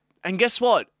out. And guess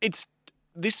what? It's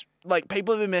this, like,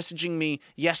 people have been messaging me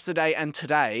yesterday and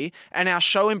today, and our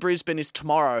show in Brisbane is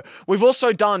tomorrow. We've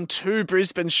also done 2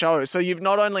 Brisbane shows. So you've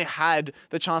not only had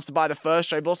the chance to buy the first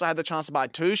show, you've also had the chance to buy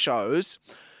 2 shows.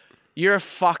 You're a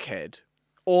fuckhead.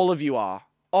 All of you are.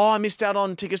 Oh, I missed out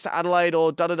on tickets to Adelaide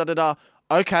or da-da-da-da-da.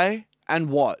 Okay, and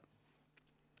what?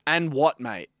 And what,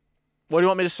 mate? What do you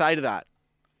want me to say to that?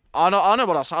 I know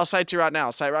what I'll say it to you right now.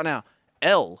 I'll say it right now.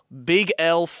 L. Big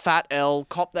L, fat L,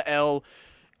 cop the L.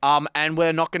 And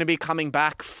we're not going to be coming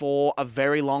back for a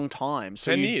very long time.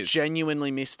 So 10 you years.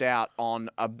 genuinely missed out on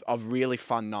a really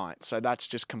fun night. So that's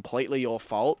just completely your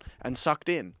fault and sucked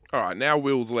in. All right, now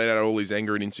Will's let out all his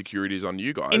anger and insecurities on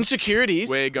you guys. Insecurities?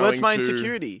 We're going What's my to-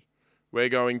 insecurity? We're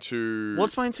going to...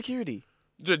 What's my insecurity?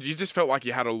 You just felt like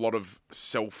you had a lot of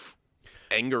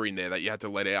anger in there that you had to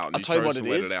let out. And I'll you tell you chose what to it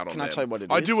let is. it out on Can I them. tell you what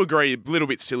it I is? do agree, a little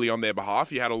bit silly on their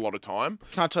behalf. You had a lot of time.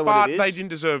 Can I tell you But what it is? they didn't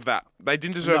deserve that. They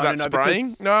didn't deserve that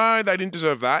spraying. No, they didn't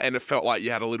deserve that. And it felt like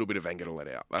you had a little bit of anger to let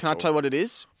out. That's Can I all. tell you what it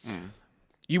is?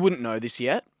 You wouldn't know this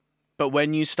yet, but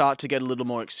when you start to get a little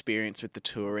more experience with the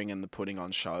touring and the putting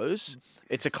on shows,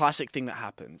 it's a classic thing that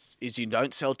happens, is you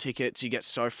don't sell tickets, you get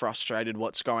so frustrated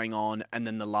what's going on, and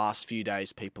then the last few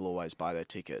days, people always buy their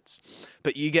tickets.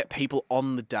 But you get people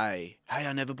on the day, hey,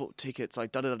 I never bought tickets,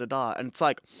 like da-da-da-da-da, and it's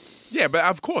like... Yeah, but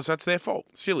of course, that's their fault.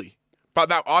 Silly.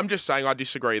 But I'm just saying I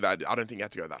disagree that I don't think you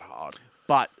have to go that hard.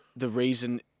 But the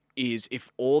reason is if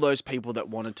all those people that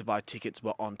wanted to buy tickets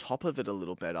were on top of it a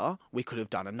little better, we could have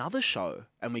done another show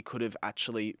and we could have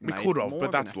actually made We could have, more but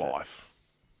of an that's effort. life.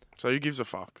 So who gives a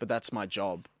fuck? But that's my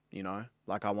job, you know?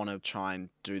 Like, I want to try and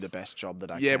do the best job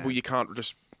that I Yeah, can. well, you can't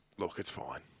just... Look, it's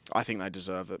fine. I think they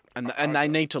deserve it. And they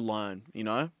need to learn, you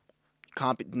know?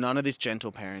 Can't be none of this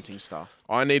gentle parenting stuff.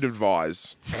 I need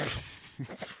advise. That's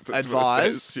what it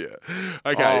Advise? says,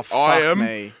 yeah. Okay, Oh, fuck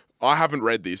me. I haven't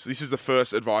read this. This is the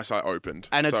first advice I opened.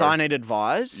 And it's So- I need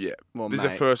advice? Yeah. Well, this mate.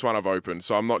 is the first one I've opened,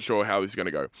 so I'm not sure how this is going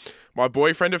to go. My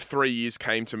boyfriend of 3 years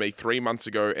came to me 3 months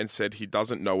ago and said he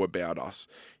doesn't know about us.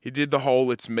 He did the whole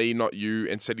it's me, not you,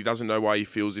 and said he doesn't know why he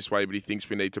feels this way, but he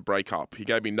thinks we need to break up. He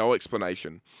gave me no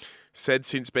explanation. Said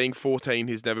since being 14,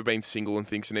 he's never been single and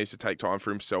thinks he needs to take time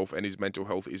for himself and his mental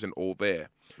health isn't all there.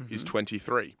 He's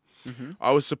 23.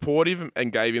 I was supportive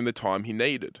and gave him the time he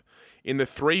needed. In the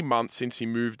 3 months since he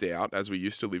moved out, as we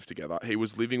used to live together, he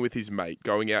was living with his mate,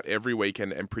 going out every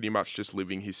weekend and pretty much just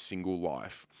living his single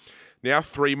life. Now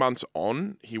 3 months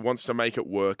on, he wants to make it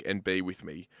work and be with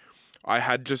me. I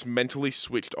had just mentally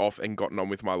switched off and gotten on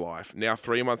with my life. Now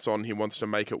 3 months on, he wants to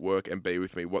make it work and be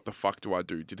with me. What the fuck do I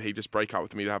do? Did he just break up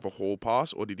with me to have a hall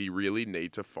pass, or did he really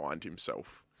need to find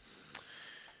himself?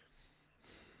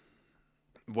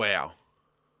 Wow.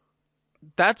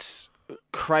 That's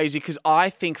crazy because I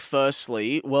think,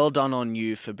 firstly, well done on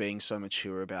you for being so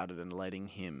mature about it and letting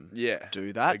him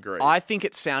do that. Agree. I think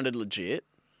it sounded legit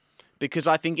because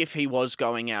I think if he was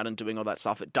going out and doing all that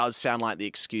stuff, it does sound like the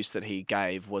excuse that he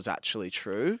gave was actually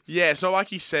true. Yeah, so like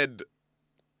he said,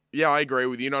 yeah, I agree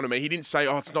with you. You know what I mean? He didn't say,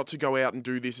 oh, it's not to go out and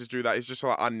do this, is do that. It's just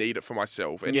like, I need it for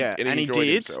myself. And Yeah, he and he enjoyed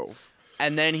did. himself.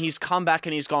 And then he's come back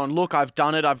and he's gone, look, I've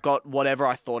done it. I've got whatever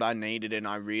I thought I needed. And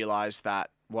I realized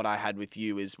that what I had with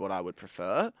you is what I would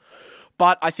prefer.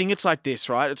 But I think it's like this,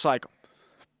 right? It's like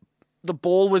the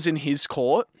ball was in his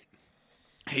court.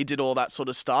 He did all that sort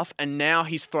of stuff. And now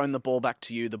he's thrown the ball back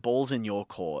to you. The ball's in your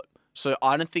court. So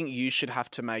I don't think you should have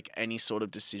to make any sort of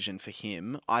decision for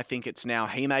him. I think it's now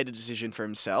he made a decision for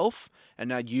himself. And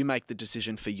now you make the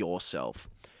decision for yourself.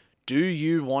 Do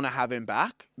you want to have him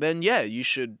back? Then yeah, you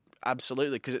should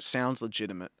absolutely, because it sounds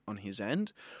legitimate on his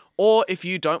end. Or if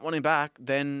you don't want him back,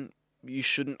 then you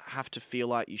shouldn't have to feel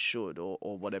like you should, or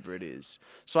whatever it is.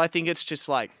 So I think it's just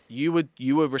like you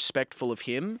were respectful of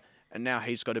him, and now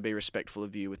he's got to be respectful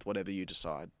of you with whatever you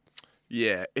decide.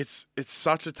 Yeah, it's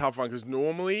such a tough one because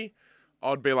normally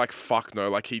I'd be like, fuck no.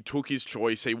 Like, he took his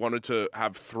choice. He wanted to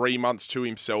have 3 months to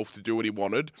himself to do what he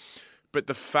wanted. But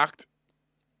the fact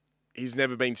he's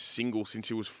never been single since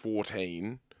he was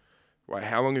 14. Wait,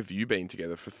 how long have you been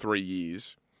together? For 3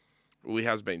 years. Well, he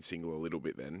has been single a little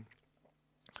bit then.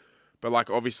 But, like,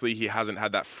 obviously he hasn't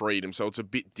had that freedom. So it's a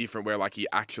bit different where, like, he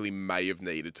actually may have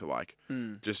needed to, like,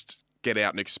 just get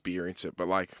out and experience it. But,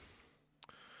 like,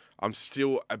 I'm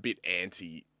still a bit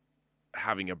anti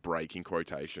having a break in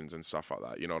quotations and stuff like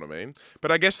that. You know what I mean?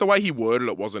 But I guess the way he worded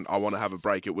it wasn't, I want to have a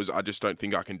break. It was, I just don't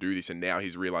think I can do this. And now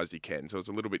he's realised he can. So it's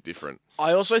a little bit different.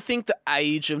 I also think the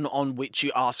age on which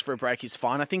you ask for a break is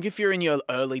fine. I think if you're in your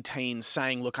early teens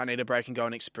saying, look, I need a break and go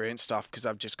and experience stuff because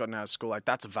I've just gotten out of school, like,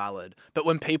 that's valid. But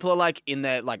when people are like in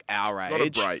their, like, our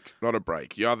age. Not a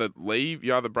break. You either leave,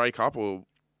 you either break up or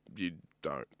you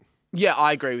don't. Yeah,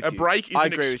 I agree with you. A break is I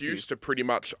an agree with excuse you. to pretty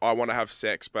much, I want to have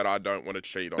sex, but I don't want to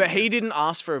cheat on But you. he didn't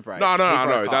ask for a break. No, He broke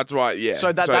no. up. That's why, yeah.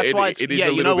 So that's why it is yeah, a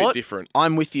you little know bit what? different.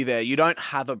 I'm with you there. You don't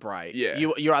have a break. Yeah.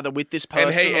 You're either with this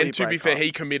person And or to be break fair, up.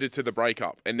 he committed to the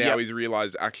breakup, and now Yep. he's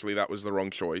realised actually that was the wrong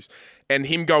choice. And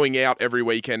him going out every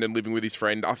weekend and living with his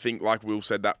friend, I think, like Will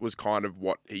said, that was kind of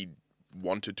what he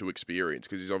wanted to experience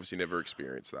because he's obviously never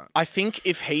experienced that. I think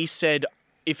if he said,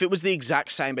 if it was the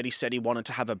exact same, but he said he wanted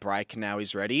to have a break and now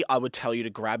he's ready, I would tell you to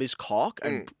grab his cock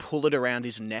and pull it around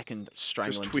his neck and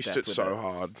strangle Just him twist to death it with so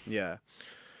hard. Yeah.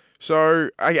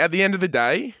 So at the end of the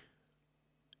day,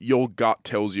 your gut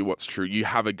tells you what's true. You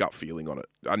have a gut feeling on it.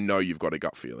 I know you've got a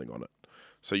gut feeling on it.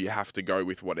 So you have to go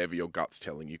with whatever your gut's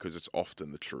telling you because it's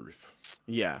often the truth.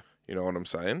 Yeah. You know what I'm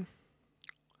saying?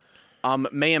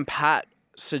 Me and Pat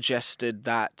suggested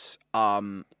that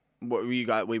we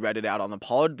read it out on the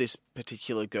pod. This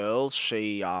particular girl,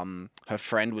 she her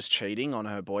friend was cheating on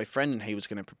her boyfriend, and he was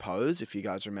going to propose. If you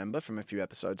guys remember from a few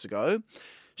episodes ago,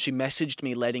 she messaged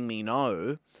me letting me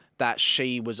know that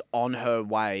she was on her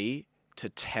way to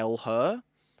tell her,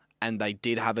 and they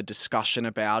did have a discussion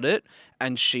about it,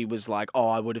 and she was like, oh,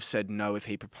 I would have said no if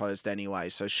he proposed anyway.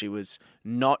 So she was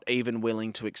not even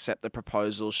willing to accept the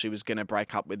proposal. She was going to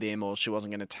break up with him, or she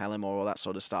wasn't going to tell him, or all that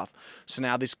sort of stuff. So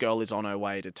now this girl is on her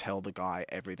way to tell the guy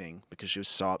everything because she was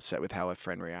so upset with how her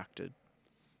friend reacted.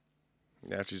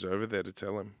 Now she's over there to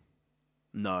tell him.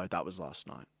 No, that was last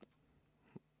night.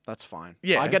 That's fine.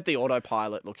 Yeah. I get the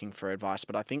autopilot looking for advice,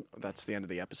 but I think that's the end of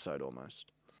the episode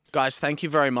almost. Guys, thank you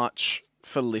very much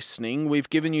for listening. We've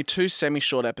given you 2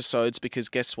 semi-short episodes because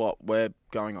guess what? We're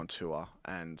going on tour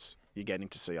and you're getting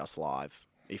to see us live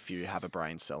if you have a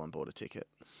brain cell and bought a ticket.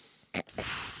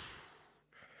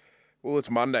 Well,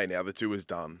 it's Monday now. The tour is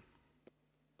done.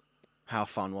 How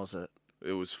fun was it?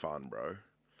 It was fun, bro.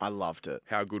 I loved it.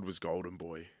 How good was Golden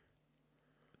Boy?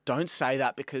 Don't say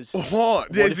that because What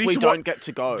if we don't get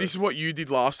to go? This is what you did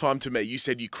last time to me. You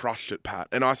said you crushed it, Pat.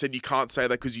 And I said you can't say that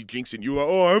because you jinxed it. You were like,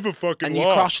 oh, have a fucking And laugh.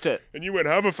 you crushed it. And you went,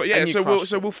 have a Yeah, so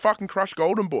we'll fucking crush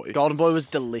Golden Boy. Golden Boy was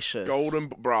delicious.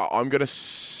 Bro, I'm going to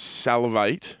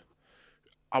salivate.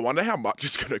 I wonder how much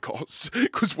it's going to cost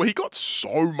because we got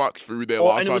so much food there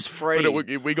last time. And it was free.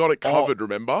 But we got it covered,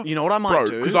 remember? You know what I might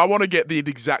do? Because I want to get the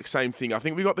exact same thing. I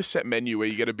think we got the set menu where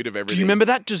you get a bit of everything. Do you remember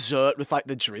that dessert with like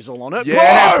the drizzle on it?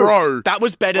 Yeah, bro. That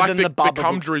was better than the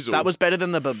cum drizzle. That was better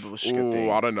than the babushka thing.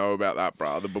 Oh, I don't know about that,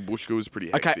 bro. The babushka was pretty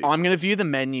hectic. Okay, I'm going to view the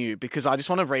menu because I just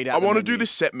want to read out I want to do the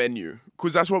set menu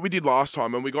because that's what we did last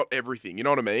time and we got everything. You know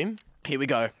what I mean? Here we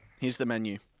go. Here's the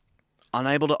menu.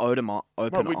 Unable to open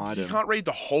item. You can't read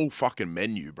the whole fucking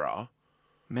menu, bro.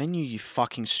 Menu, you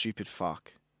fucking stupid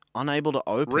fuck. Unable to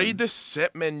open. Read the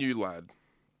set menu, lad.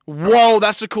 Whoa,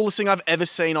 that's the coolest thing I've ever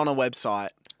seen on a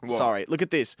website. What? Sorry, look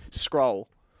at this. Scrolling.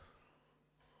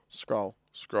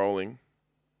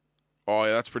 Oh,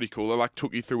 yeah, that's pretty cool. They like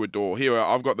took you through a door. Here,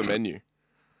 I've got the menu.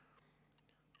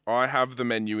 I have the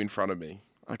menu in front of me.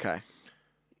 Okay.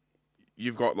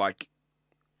 You've got like...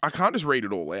 I can't just read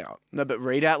it all out. No, but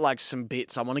read out like some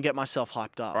bits. I want to get myself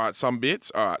hyped up. All right, some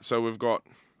bits. All right, so we've got...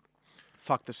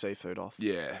 Fuck the seafood off.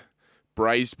 Yeah.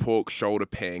 Braised pork shoulder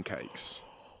pancakes.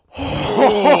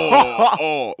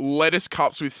 oh, lettuce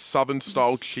cups with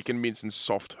southern-style chicken mince and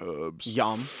soft herbs.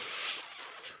 Yum.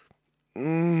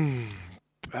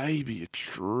 Baby, a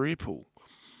triple.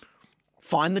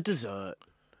 Find the dessert.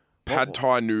 Pad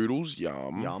Thai noodles,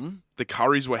 yum. Yum. The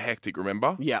curries were hectic,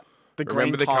 remember? Yeah. The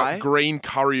Remember green Thai. green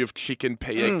curry of chicken,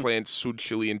 pea, eggplant, sud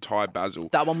chili, and Thai basil.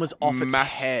 That one was off its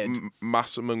head.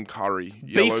 Massaman curry.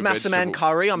 Beef massaman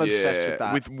curry. I'm obsessed with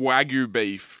that. With Wagyu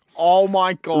beef. Oh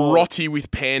my god. Roti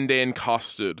with pandan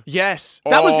custard. Yes.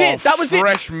 That was it. That was it.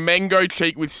 Fresh mango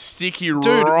cheek with sticky Dude,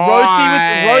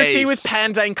 rice. roti with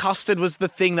pandan custard was the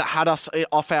thing that had us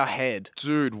off our head.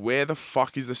 Dude, where the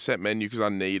fuck is the set menu? Because I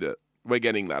need it. We're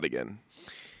getting that again.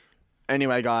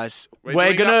 Anyway, guys, We're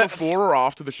gonna that before or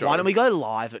after the show. Why don't we go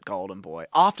live at Golden Boy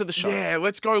after the show? Yeah,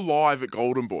 let's go live at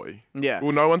Golden Boy. Yeah.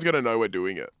 Well, no one's gonna know we're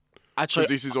doing it Actually,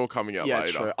 because this is all coming out yeah,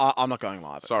 later. true. I'm not going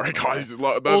live. Sorry, guys.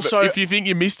 Also, if you think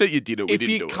you missed it, you did it. We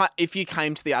didn't do it. If you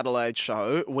came to the Adelaide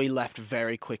show, we left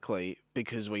very quickly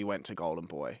because we went to Golden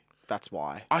Boy. That's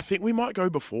why. I think we might go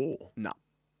before. No,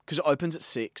 because it opens at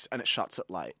 6 and it shuts at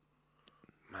late.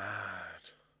 Mad.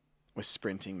 We're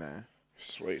sprinting there.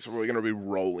 Sweet. So we're going to be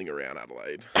rolling around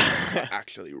Adelaide.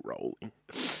 Actually rolling.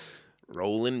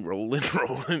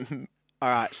 Rolling. All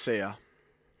right, see ya.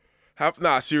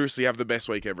 Seriously, have the best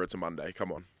week ever. It's a Monday.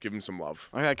 Come on. Give him some love.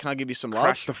 Okay, can I give you some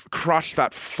love? Crush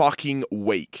that fucking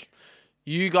week.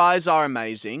 You guys are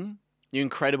amazing. You're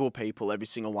incredible people, every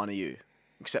single one of you,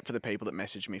 except for the people that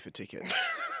message me for tickets.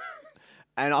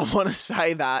 And I want to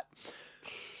say that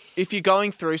if you're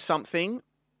going through something,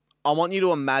 I want you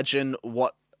to imagine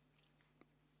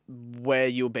where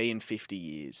you'll be in 50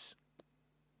 years.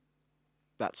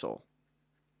 That's all.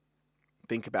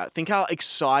 Think about it. Think how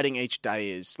exciting each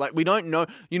day is. Like, we don't know.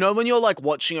 You know when you're like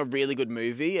watching a really good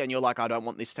movie and you're like, I don't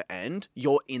want this to end?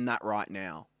 You're in that right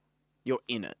now. You're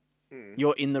in it.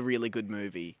 You're in the really good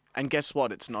movie. And guess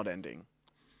what? It's not ending.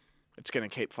 It's going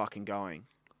to keep fucking going.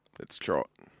 Let's trot.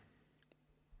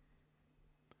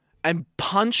 And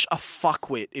punch a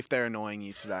fuckwit if they're annoying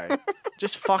you today.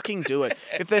 Just fucking do it.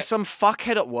 If there's some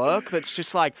fuckhead at work that's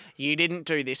just like, you didn't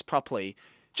do this properly,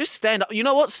 just stand up. You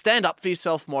know what? Stand up for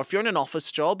yourself more. If you're in an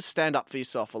office job, stand up for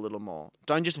yourself a little more.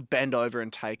 Don't just bend over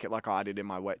and take it like I did in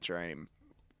my wet dream.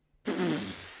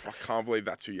 I can't believe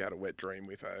that's who you had a wet dream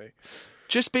with, eh?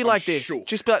 Just be like this. shook.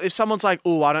 Just be like, if someone's like,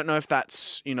 oh, I don't know if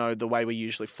that's, the way we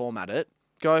usually format it,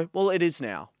 go, well, it is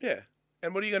now. Yeah.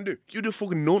 And what are you going to do? You do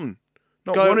fucking nothing.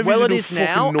 Not Go, one of well, you it do is fucking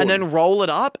now, nothing. and then roll it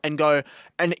up and go,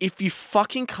 and if you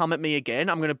fucking come at me again,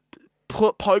 I'm going to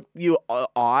poke your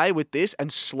eye with this and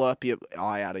slurp your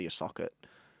eye out of your socket.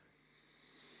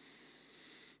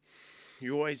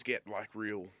 You always get like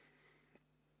real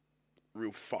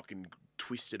fucking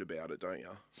twisted about it, don't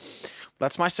you?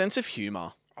 That's my sense of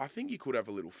humour. I think you could have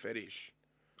a little fetish.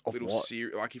 Of little what?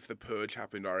 Like if the purge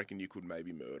happened, I reckon you could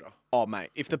maybe murder. Oh, mate,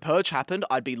 if the purge happened,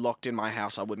 I'd be locked in my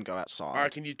house. I wouldn't go outside. I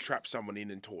reckon you'd trap someone in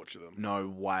and torture them. No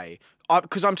way.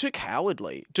 Because I'm too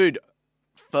cowardly. Dude,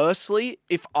 firstly,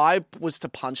 if I was to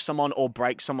punch someone or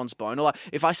break someone's bone, or like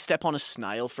if I step on a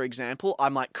snail, for example,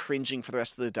 I'm like cringing for the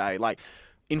rest of the day. Like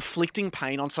inflicting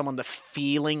pain on someone, the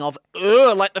feeling of,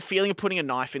 like the feeling of putting a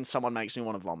knife in someone makes me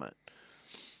want to vomit.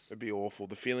 It'd be awful.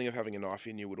 The feeling of having a knife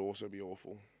in you would also be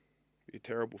awful. It'd be a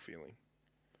terrible feeling.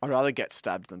 I'd rather get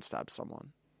stabbed than stab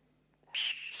someone.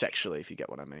 Sexually, if you get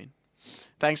what I mean.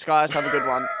 Thanks, guys. Have a good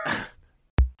one.